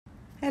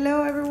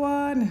Hello,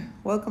 everyone.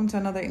 Welcome to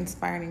another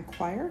Inspiring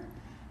Choir.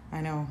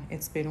 I know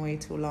it's been way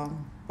too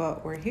long,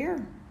 but we're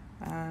here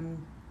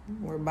and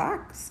we're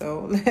back.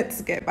 So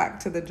let's get back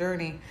to the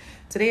journey.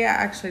 Today, I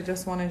actually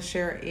just want to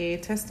share a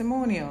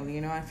testimonial.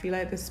 I feel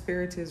like the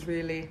Spirit is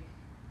really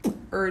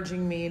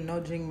urging me,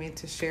 nudging me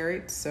to share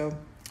it. So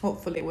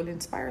hopefully, it will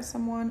inspire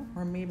someone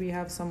or maybe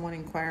have someone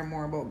inquire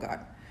more about God.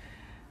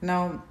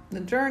 Now,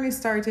 the journey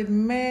started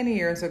many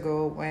years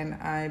ago when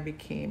I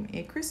became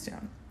a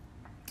Christian.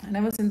 And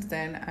ever since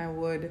then, I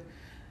would,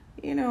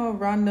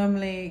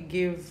 randomly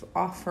give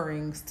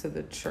offerings to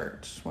the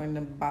church when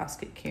the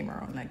basket came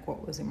around, like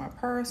what was in my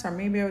purse, or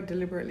maybe I would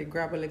deliberately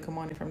grab a little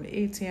money from the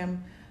ATM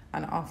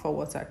and offer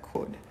what I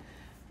could.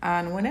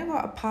 And whenever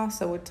a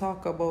pastor would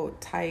talk about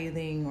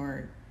tithing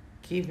or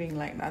giving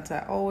like that,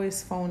 I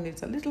always found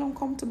it a little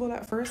uncomfortable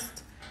at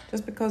first,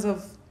 just because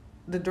of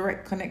the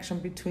direct connection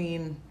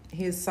between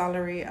his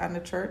salary and the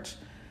church.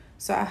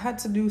 So I had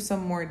to do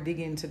some more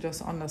digging to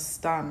just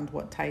understand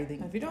what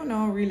tithing. If you don't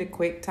know, really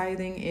quick,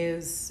 tithing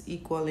is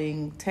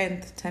equaling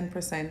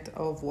 10%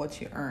 of what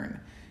you earn.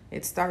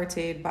 It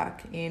started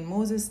back in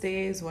Moses'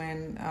 days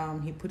when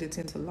he put it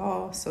into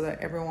law so that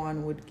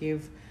everyone would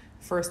give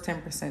first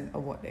 10%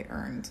 of what they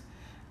earned.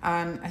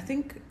 And I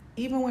think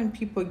even when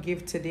people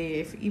give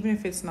today, even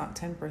if it's not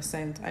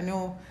 10%, I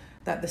know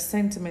that the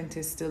sentiment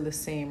is still the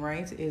same,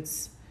 right?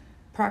 It's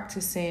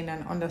practicing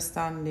and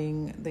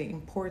understanding the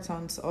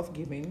importance of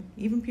giving.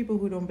 Even people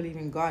who don't believe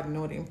in God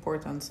know the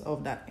importance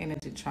of that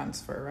energy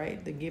transfer,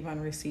 right? The give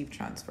and receive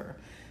transfer.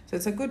 So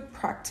it's a good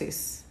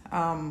practice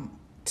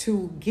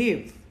to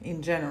give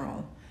in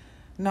general.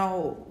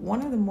 Now,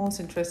 one of the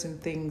most interesting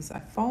things I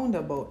found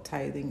about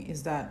tithing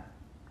is that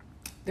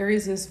there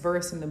is this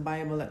verse in the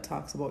Bible that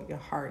talks about your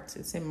heart.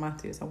 It's in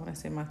Matthew. I want to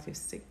say Matthew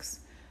 6.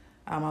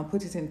 I'll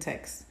put it in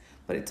text.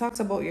 But it talks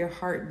about your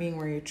heart being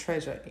where your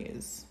treasure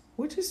is,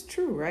 which is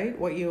true, right?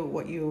 What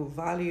you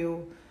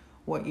value,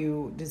 what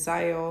you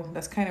desire,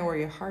 that's kind of where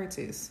your heart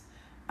is.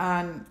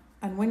 And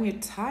when you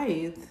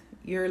tithe,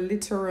 you're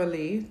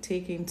literally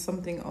taking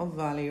something of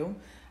value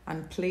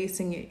and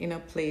placing it in a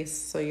place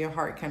so your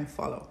heart can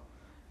follow.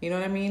 You know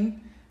what I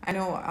mean? I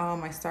know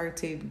I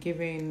started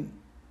giving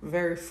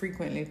very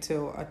frequently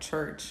to a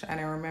church, and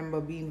I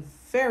remember being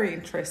very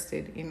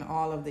interested in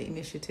all of the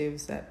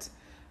initiatives that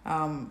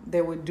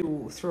they would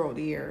do throughout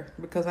the year,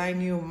 because I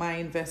knew my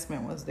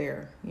investment was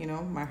there,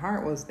 my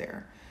heart was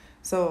there.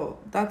 So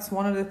that's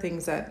one of the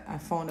things that I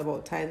found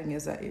about tithing,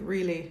 is that it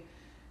really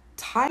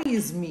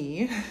ties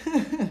me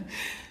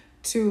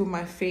to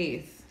my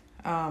faith.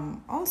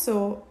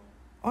 Also,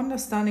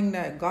 understanding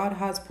that God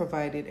has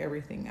provided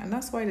everything. And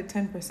that's why the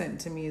 10%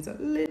 to me is a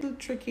little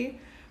tricky,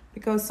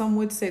 because some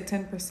would say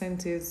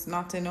 10% is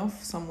not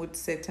enough. Some would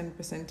say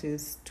 10%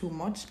 is too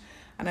much.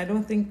 And I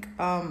don't think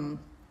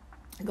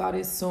God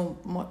is so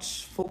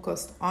much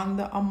focused on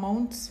the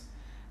amount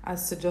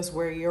as to just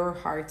where your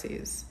heart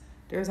is.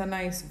 There's a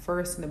nice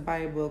verse in the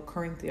Bible, 2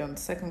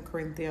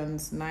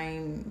 Corinthians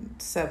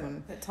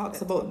 9:7, that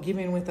talks about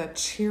giving with a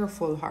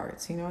cheerful heart,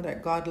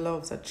 that God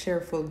loves a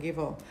cheerful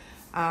giver,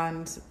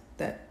 and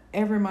that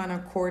every man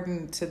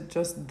according to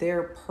just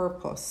their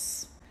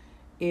purpose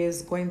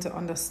is going to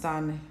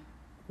understand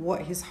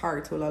what his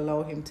heart will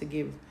allow him to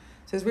give.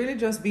 So it's really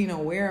just being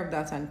aware of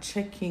that and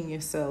checking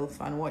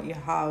yourself and what you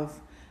have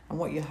and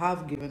what you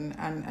have given,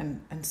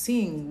 and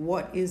seeing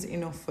what is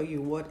enough for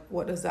you.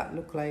 What does that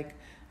look like,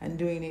 and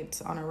doing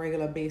it on a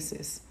regular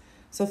basis.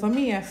 So for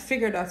me, I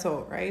figured that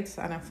out, right?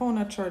 And I found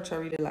a church I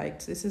really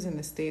liked. This is in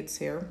the States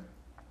here.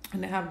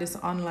 And they have this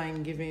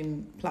online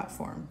giving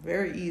platform.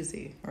 Very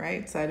easy,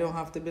 right? So I don't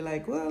have to be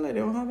like, well, I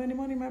don't have any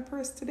money in my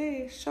purse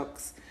today.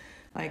 Shucks.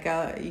 Like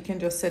you can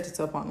just set it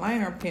up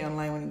online or pay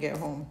online when you get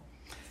home.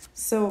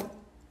 So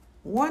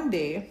one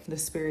day, the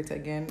Spirit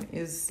again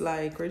is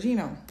like,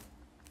 Regina,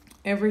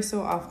 every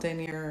so often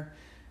you're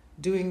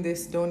doing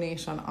this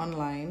donation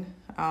online.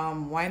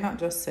 Why not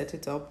just set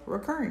it up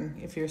recurring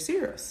if you're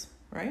serious,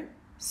 right?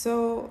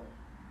 So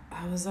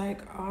I was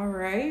like, all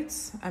right.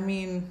 I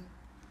mean,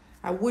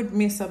 I would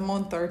miss a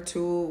month or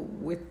two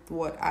with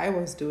what I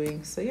was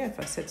doing. So yeah, if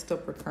I set it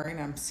up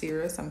recurring, I'm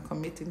serious, I'm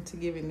committing to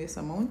giving this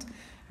amount,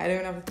 I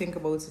don't have to think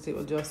about it. It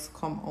will just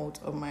come out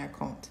of my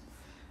account.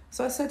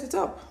 So I set it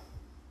up.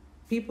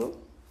 People,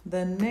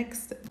 the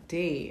next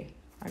day,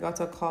 I got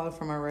a call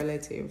from a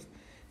relative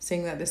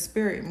saying that the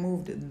Spirit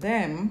moved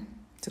them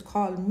to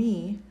call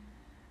me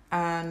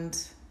and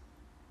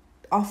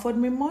offered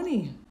me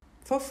money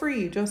for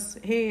free. Just,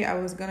 hey, I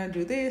was going to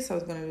do this, I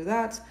was going to do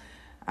that,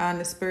 and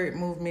the Spirit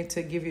moved me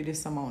to give you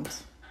this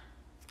amount.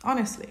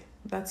 Honestly,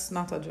 that's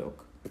not a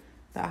joke.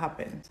 That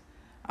happened.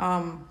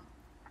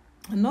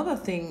 Another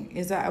thing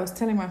is that I was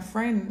telling my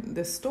friend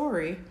the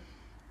story,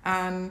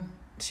 and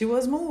she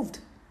was moved,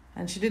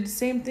 and she did the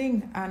same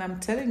thing. And I'm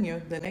telling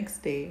you, the next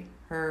day,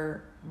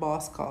 her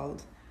boss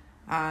called,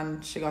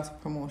 and she got a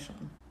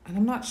promotion. And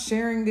I'm not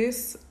sharing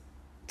this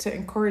to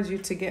encourage you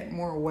to get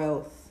more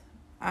wealth.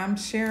 I'm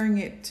sharing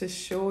it to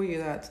show you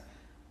that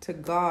to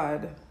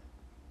God,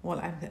 well,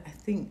 I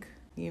think,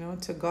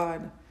 to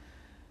God,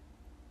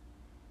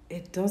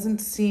 it doesn't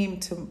seem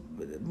to,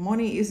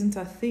 money isn't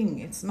a thing.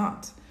 It's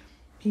not.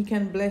 He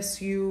can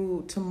bless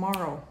you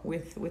tomorrow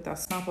with a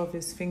snap of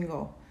his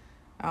finger,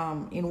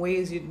 in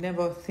ways you'd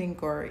never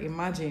think or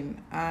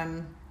imagine.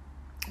 And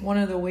one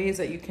of the ways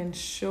that you can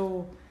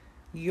show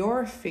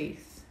your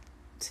faith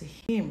to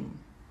him,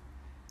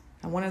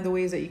 and one of the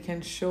ways that you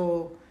can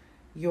show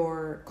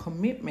your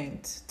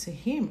commitment to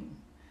him,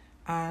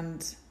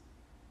 and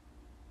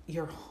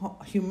your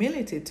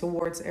humility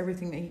towards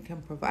everything that he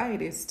can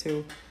provide, is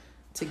to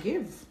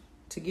give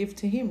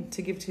to him,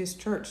 to give to his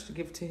church, to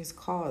give to his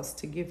cause,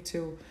 to give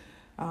to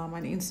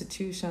an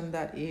institution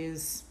that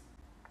is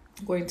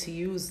going to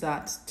use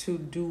that to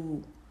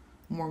do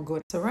more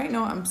good. So right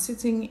now I'm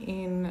sitting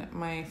in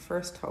my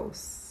first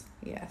house.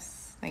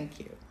 Yes, thank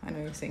you. I know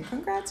you're saying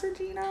congrats,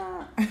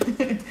 Regina.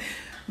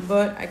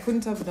 But I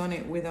couldn't have done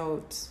it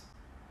without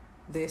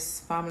this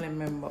family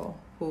member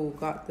who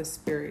got the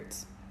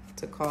spirit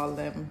to call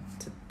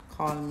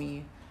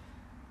me,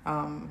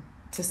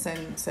 to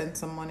send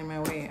some money my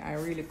way. I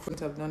really couldn't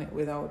have done it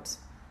without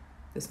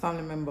this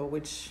family member,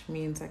 which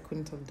means I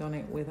couldn't have done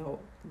it without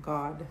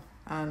God,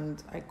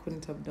 and I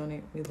couldn't have done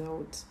it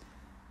without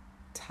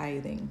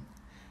tithing.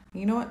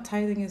 You know what?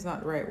 Tithing is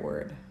not the right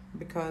word,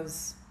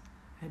 because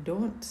I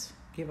don't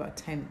give a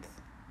tenth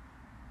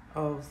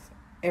of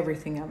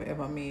everything I've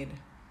ever made,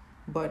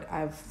 but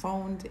I've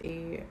found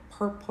a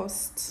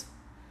purposed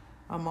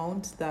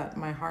amount that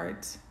my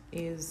heart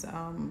is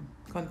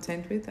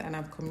content with, and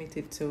I've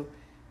committed to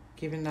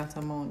giving that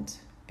amount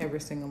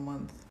every single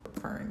month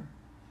recurring.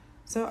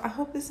 So I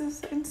hope this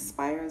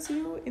inspires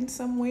you in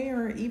some way,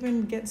 or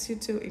even gets you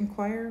to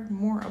inquire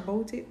more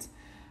about it.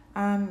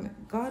 And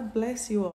God bless you all.